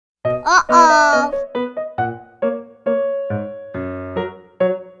Uh-oh.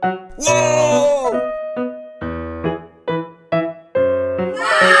 Whoa!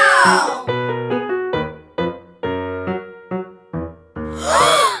 Wow!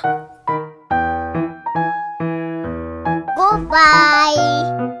 Goodbye.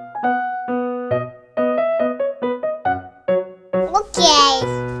 Okay.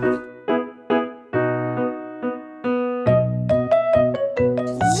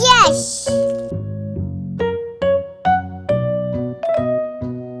 Yes.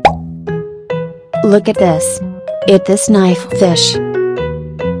 Look at this. It this knife fish.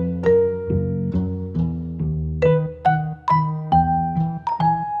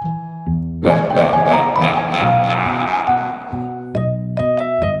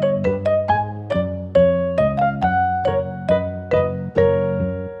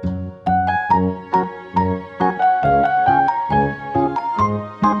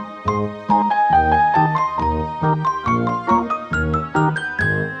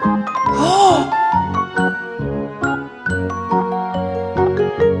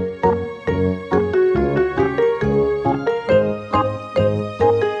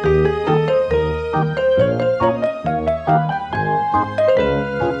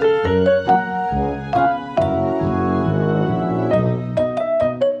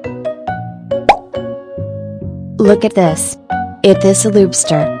 Look at this. It this a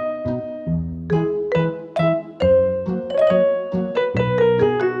lobster.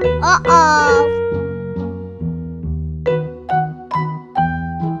 Uh-oh.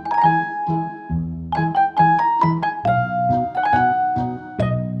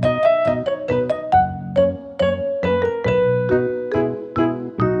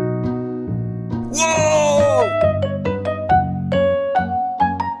 Whoa!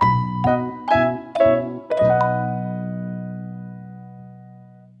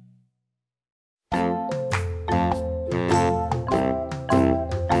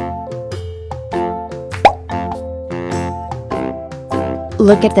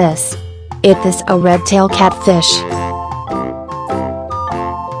 Look at this. It this a red-tail catfish.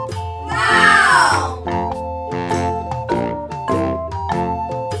 Wow!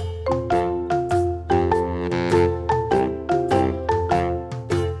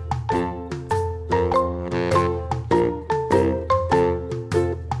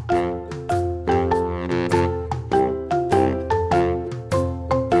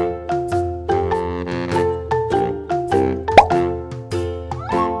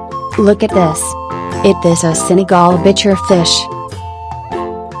 Look at this. It this a Senegal bichir fish.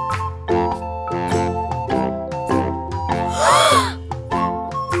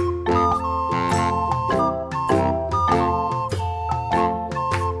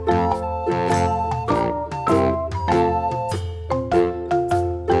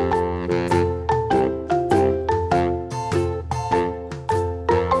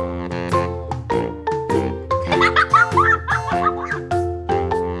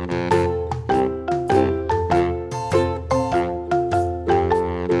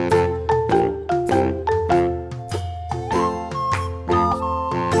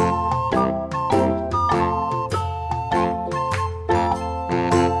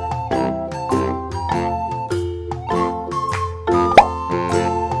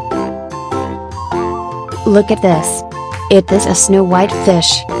 Look at this. It this a snow white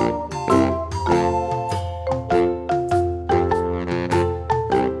fish.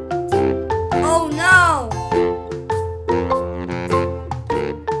 Oh no!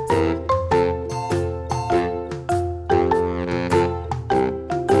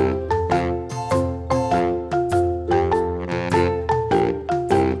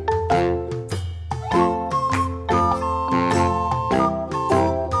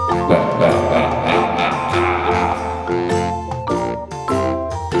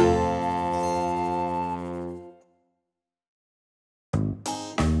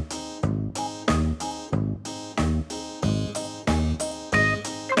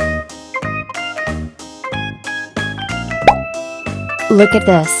 Look at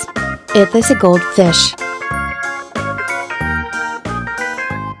this. It this a goldfish.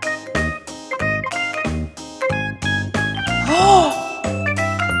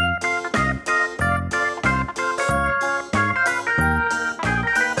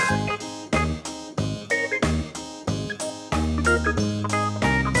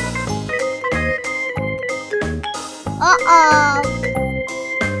 Uh-oh.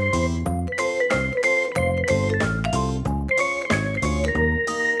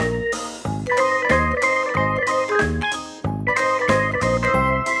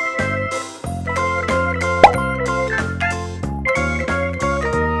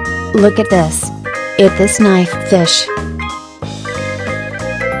 Look at this. Eat this knife fish.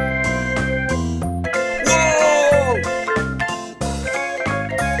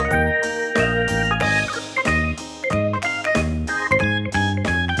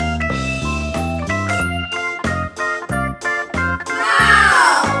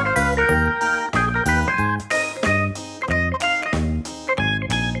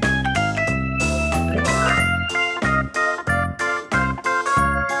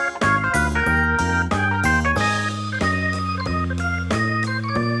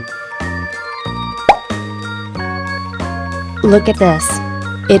 Look at this.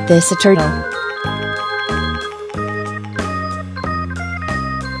 Eat this a turtle.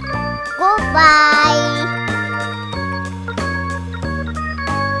 Goodbye.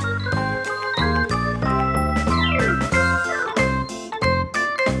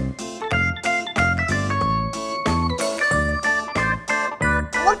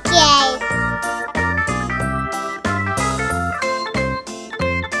 Okay.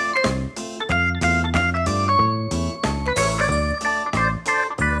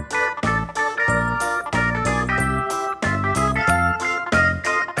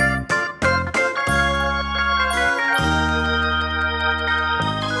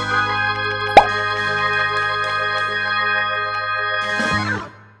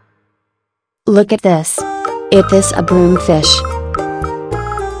 Look at this. Eat this a broom fish.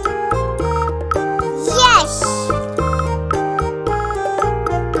 Yes.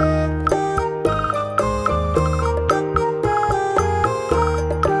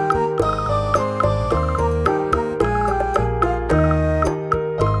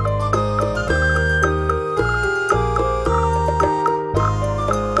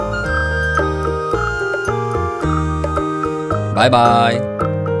 Bye bye.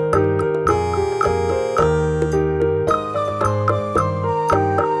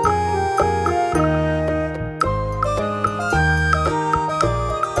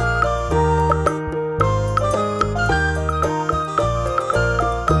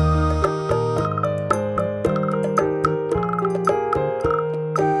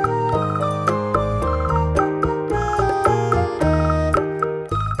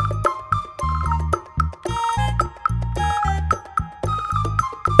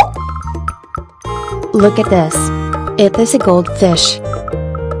 Look at this. Eat this a goldfish.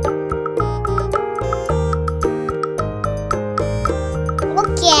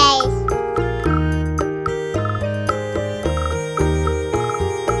 Okay.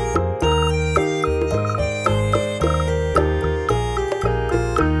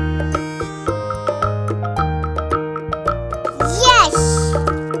 Yes.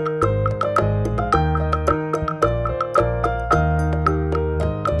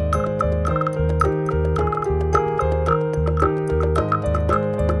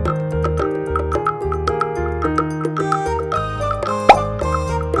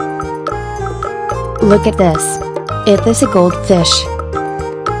 Look at this. Eat this a goldfish.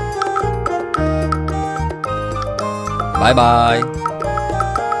 Bye bye.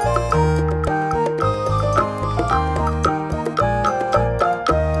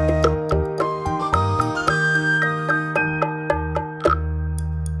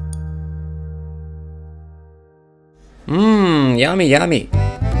 Yummy, yummy.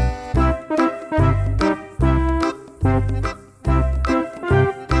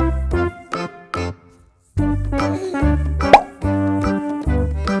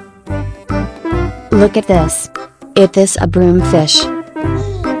 Look at this. Eat this a broom fish.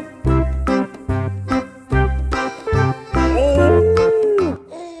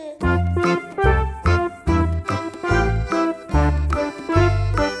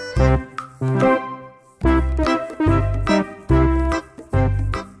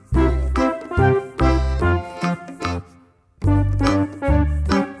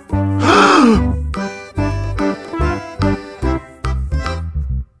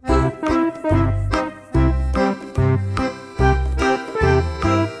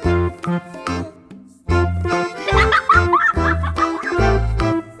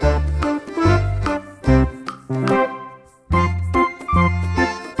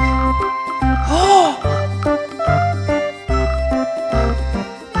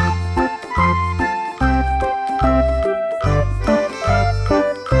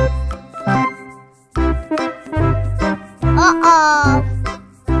 Uh-oh.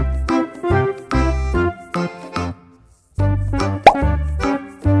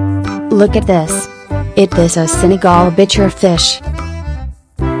 Look at this. Eat this a Senegal bichir fish.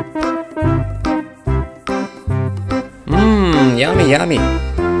 Yummy, yummy.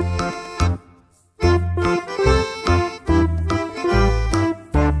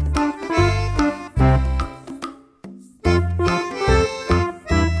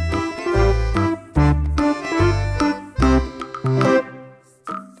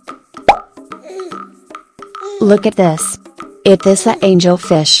 Look at this. It is a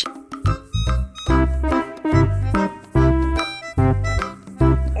angelfish.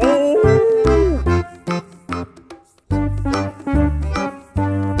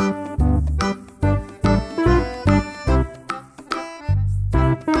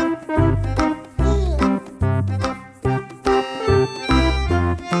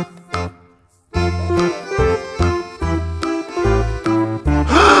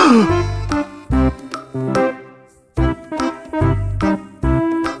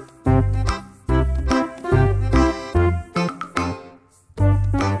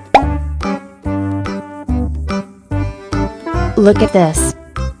 Look at this.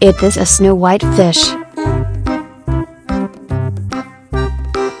 It is a snow white fish.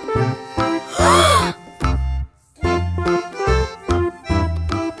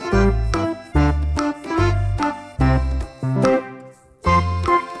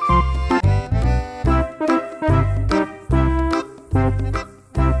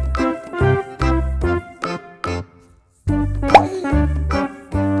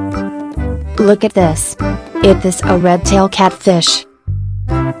 Look at this. It is a red-tailed catfish.